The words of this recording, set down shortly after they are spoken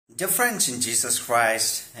Dear friends in Jesus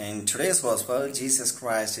Christ, in today's gospel, Jesus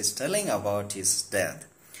Christ is telling about his death.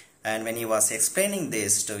 And when he was explaining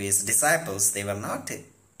this to his disciples, they were not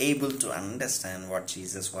able to understand what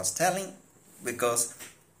Jesus was telling because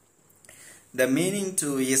the meaning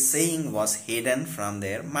to his saying was hidden from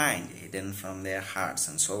their mind, hidden from their hearts,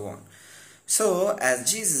 and so on. So,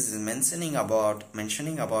 as Jesus is mentioning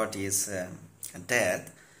about his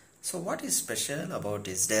death, so what is special about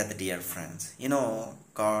his death, dear friends? You know,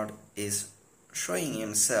 God is showing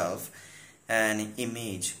himself an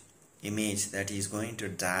image that he is going to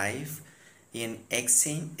die in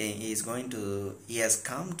exchange. He has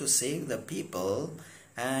come to save the people,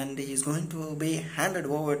 and he is going to be handed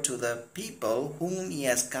over to the people whom he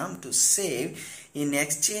has come to save in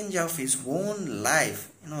exchange of his own life.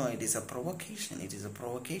 You know, it is a provocation.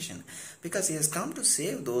 Because he has come to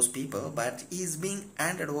save those people, but he is being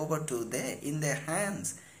handed over to in their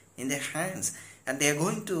hands, and they are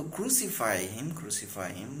going to crucify him.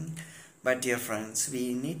 But dear friends,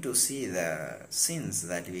 we need to see the sins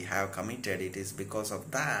that we have committed. It is because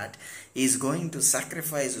of that he is going to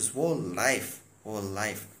sacrifice his whole life.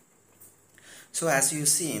 So as you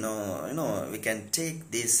see, we can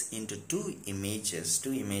take this into two images.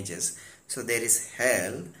 So there is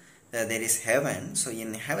hell, there is heaven. So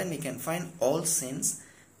in heaven we can find all sins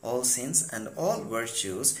and all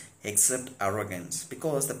virtues except arrogance,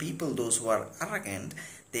 because the people, those who are arrogant,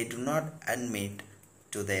 they do not admit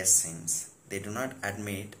to their sins. They do not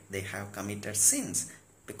admit they have committed sins,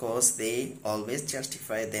 because they always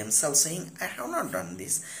justify themselves, saying, I have not done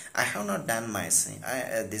this, I have not done my sin,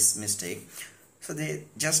 this mistake. So they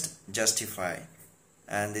just justify,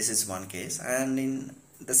 and this is one case. And in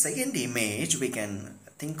the second image, we can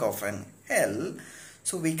think of an hell.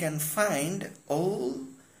 So we can find all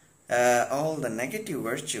the negative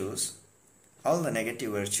virtues,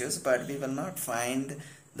 but we will not find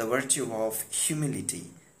the virtue of humility,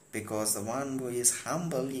 because the one who is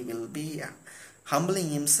humble, he will be humbling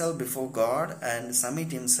himself before God and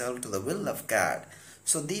submit himself to the will of God.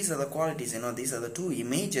 So these are the qualities, these are the two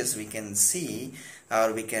images we can see,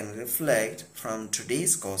 or we can reflect from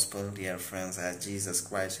today's gospel, dear friends, as Jesus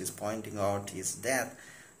Christ is pointing out his death.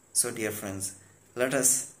 So dear friends, let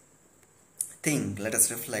us think, let us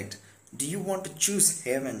reflect. Do you want to choose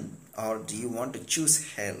heaven, or do you want to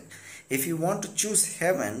choose hell? If you want to choose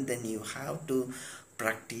heaven, then you have to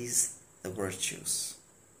practice the virtues.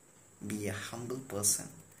 Be a humble person.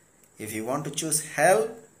 If you want to choose hell,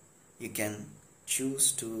 you can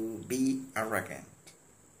choose to be arrogant.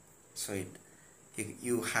 So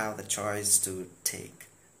you have the choice to take.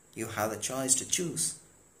 You have the choice to choose.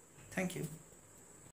 Thank you.